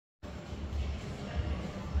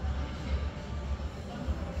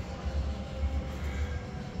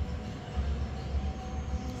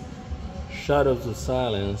Shadows of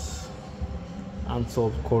Silence,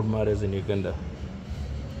 Unsolved Cold Matters in Uganda.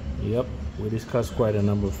 Yep, we discussed quite a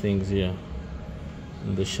number of things here.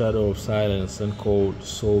 In the Shadow of Silence, Unsolved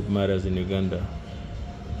Solved Matters in Uganda.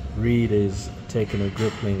 Reed is taking a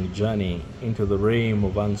gripping journey into the realm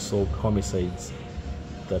of unsolved homicides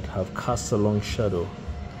that have cast a long shadow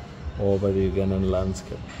over the Ugandan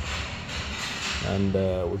landscape. And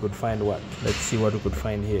we could find what? Let's see what we could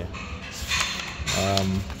find here.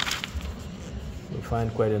 We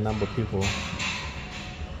find quite a number of people.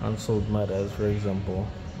 Unsolved matters, for example,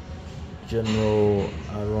 General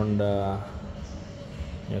Aronda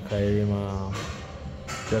Nyakairima,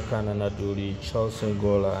 Jakana Naduli, Charles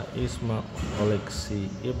Ngola, Isma Oleksi,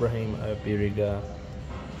 Ibrahim Abiriga,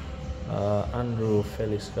 Andrew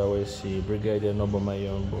Felix Kawesi, Brigadier Nobo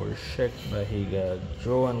Mayombo, Sheikh Bahiga,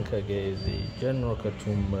 Joan Kagezi, General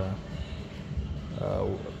Katumba,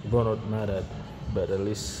 were not murdered, but at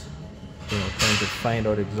least trying to find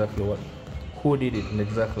out exactly who did it and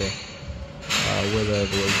exactly whether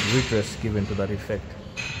there was redress given to that effect.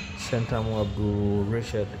 Sentamu Abdul,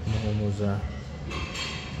 Richard Muhumuza,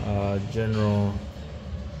 General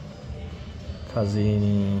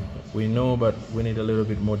Kazini, we know, but we need a little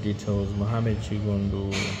bit more details. Mohammed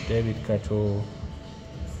Chigundu, David Kato,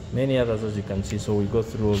 many others, as you can see. So we go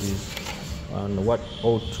through all these and what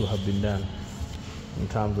ought to have been done in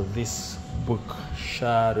terms of this book,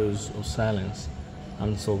 Shadows of Silence,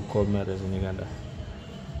 Unsolved Cold Matters in Uganda.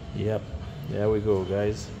 Yep, there we go,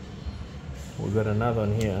 guys. We got another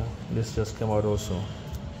one here. This just came out also.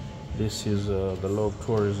 This is the law of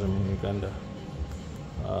tourism in Uganda.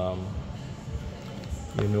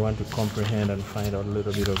 You may want to comprehend and find out a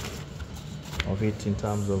little bit of it in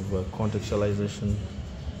terms of contextualization,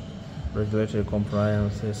 regulatory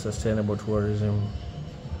compliance, sustainable tourism,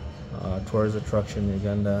 tourist attraction in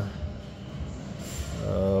Uganda,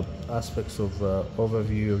 aspects of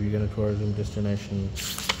overview of Uganda tourism destination,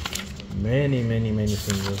 many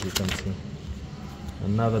things, as you can see.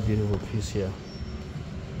 Another beautiful piece here,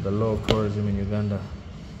 the law of tourism in Uganda.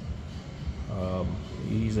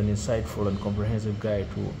 He is an insightful and comprehensive guide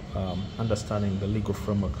to understanding the legal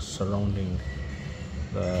framework surrounding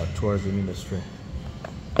the tourism industry.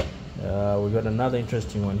 We got another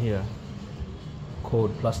interesting one here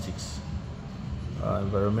called Plastics,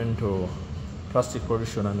 environmental plastic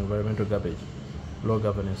pollution and environmental garbage, law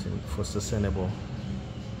governance for sustainable.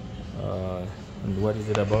 And what is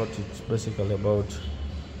it about? It's basically about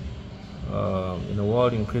in a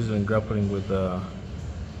world increasingly grappling with the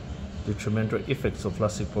detrimental effects of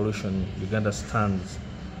plastic pollution, Uganda stands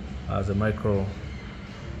as a microcosm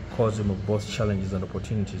of both challenges and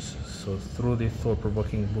opportunities. So through this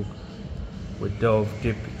thought-provoking book, we delve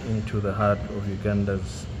deep into the heart of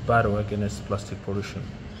Uganda's battle against plastic pollution,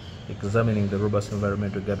 examining the robust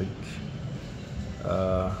environmental garbage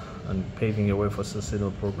and paving a way for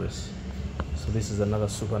sustainable progress. So this is another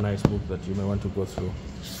super nice book that you may want to go through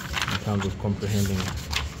in terms of comprehending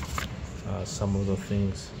some of the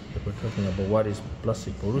things that we're talking about. What is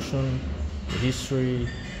plastic pollution, the history,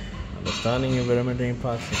 understanding environmental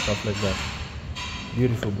impacts and stuff like that.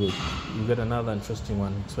 Beautiful book. You get another interesting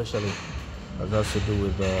one, especially has to do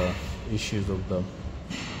with issues of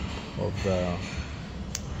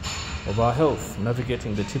our health,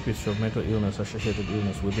 navigating the tapestry of mental illness, associated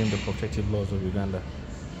illness within the protective laws of Uganda,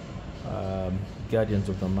 guardians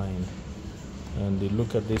of the mind. And you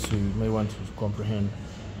look at this, you may want to comprehend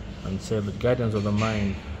and say that guardians of the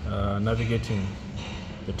mind, navigating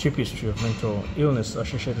the tapestry of mental illness,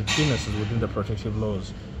 associated illnesses within the protective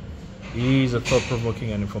laws, is a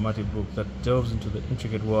thought-provoking and informative book that delves into the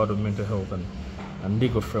intricate world of mental health and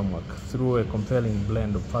legal framework through a compelling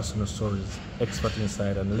blend of personal stories, expert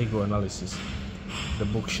insight, and legal analysis. The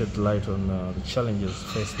book sheds light on the challenges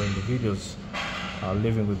faced by individuals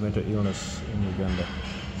living with mental illness in Uganda.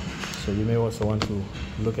 So you may also want to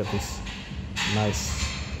look at this nice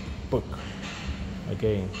book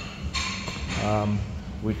again.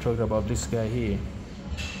 We talked about this guy here,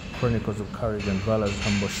 Chronicles of Courage and Valor's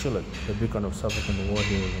Humble Shield, the beacon of South African war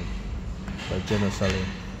heroism, by General Saleh.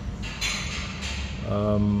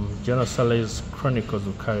 General Saleh's Chronicles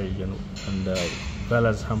of Courage and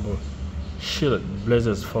Valor's Humble Shield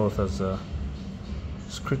blazes forth as a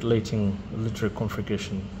scintillating literary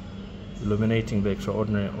conflagration, illuminating the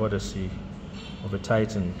extraordinary odyssey of a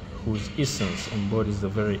titan whose essence embodies the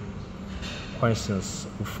very quintessence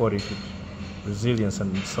of fortitude, resilience,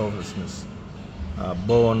 and selflessness.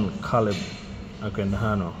 Born Caleb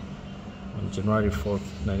Akendahano on January 4th,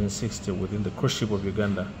 1960, within the cruise ship of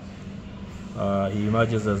Uganda, he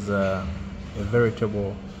emerges as a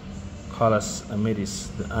veritable Carlos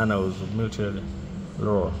amidst the annals of military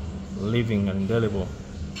lore, leaving an indelible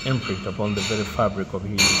imprint upon the very fabric of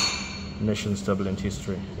his nation's turbulent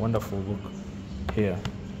history. Wonderful book here,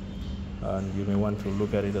 and you may want to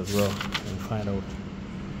look at it as well and find out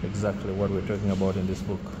exactly what we're talking about in this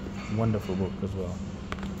book. Wonderful book as well.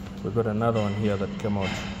 We've got another one here that came out.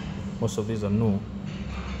 Most of these are new.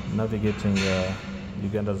 Navigating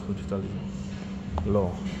Uganda's digital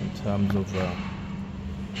law in terms of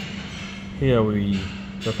here we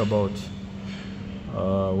talk about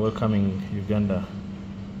welcoming Uganda,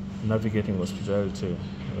 navigating hospitality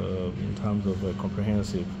in terms of a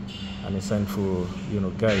comprehensive and insightful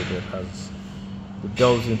guide that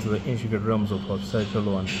delves into the intricate realms of hospitality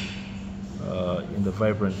law and in the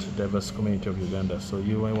vibrant, diverse community of Uganda. So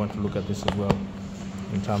you might want to look at this as well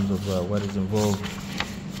in terms of what is involved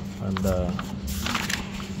and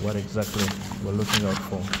what exactly we're looking out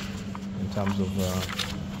for in terms of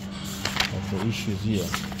the issues here,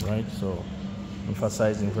 right? So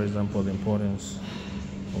emphasizing, for example, the importance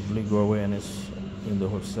of legal awareness in the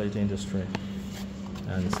hospitality industry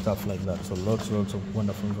and stuff like that. So lots of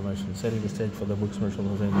wonderful information, setting the stage for the book's commercial.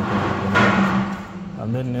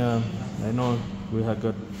 And then I know we have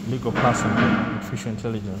got legal person, artificial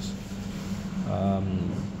intelligence.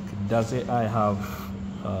 Does AI have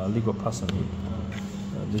legal personhood?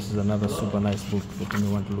 This is another super nice book that you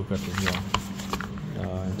may want to look at as well,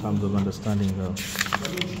 in terms of understanding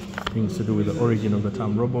things to do with the origin of the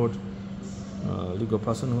term robot, legal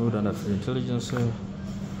personhood and artificial intelligence,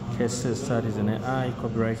 case studies in AI,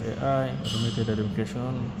 copyright AI, automated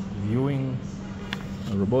identification, viewing,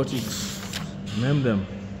 robotics, name them,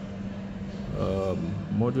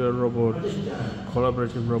 modular robots,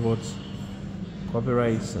 collaborative robots,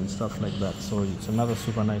 copyrights and stuff like that. So it's another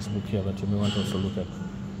super nice book here that you may want to also look at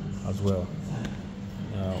as well.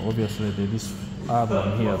 Obviously this other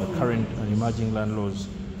one here, the current and emerging land laws,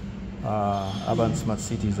 urban smart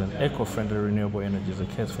cities and eco-friendly renewable energy is a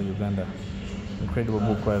case for Uganda. Incredible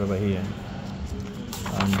book right over here.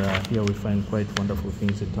 And here we find quite wonderful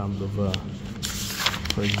things in terms of,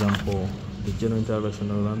 for example, the general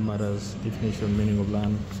interaction of land matters, definition, meaning of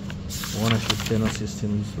land, ownership, tenure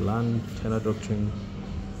systems, land, tenure doctrine,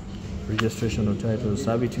 registration of titles,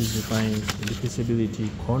 servitudes defined, indefeasibility,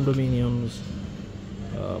 condominiums,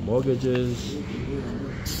 mortgages,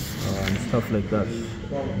 and stuff like that.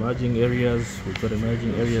 Emerging areas, we've got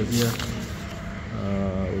emerging areas here.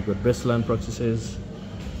 We've got best land practices,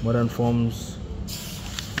 modern forms.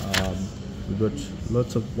 We've got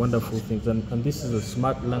lots of wonderful things, and this is a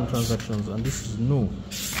smart land transactions, and this is new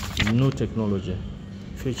technology.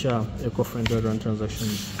 Future eco-friendly land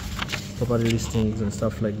transactions, property listings and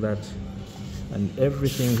stuff like that, and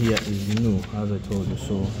everything here is new, as I told you.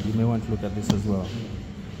 So you may want to look at this as well.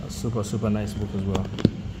 A super nice book as well.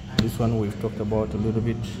 This one we've talked about a little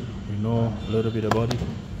bit, we know a little bit about it,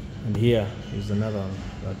 and here is another one,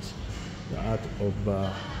 that's the art of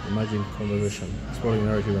imagining conversation, exploring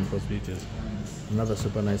narrative and possibilities. Another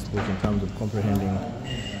super nice book in terms of comprehending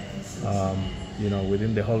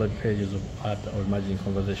within the 100 pages of art of imagining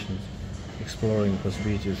conversations, exploring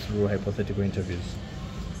possibilities through hypothetical interviews.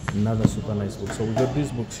 Another super nice book. So we got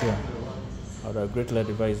these books here. I would greatly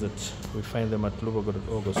advise that we find them at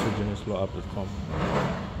lubogo.org or sweetgeniuslawup.com.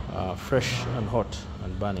 Fresh and hot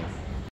and burning.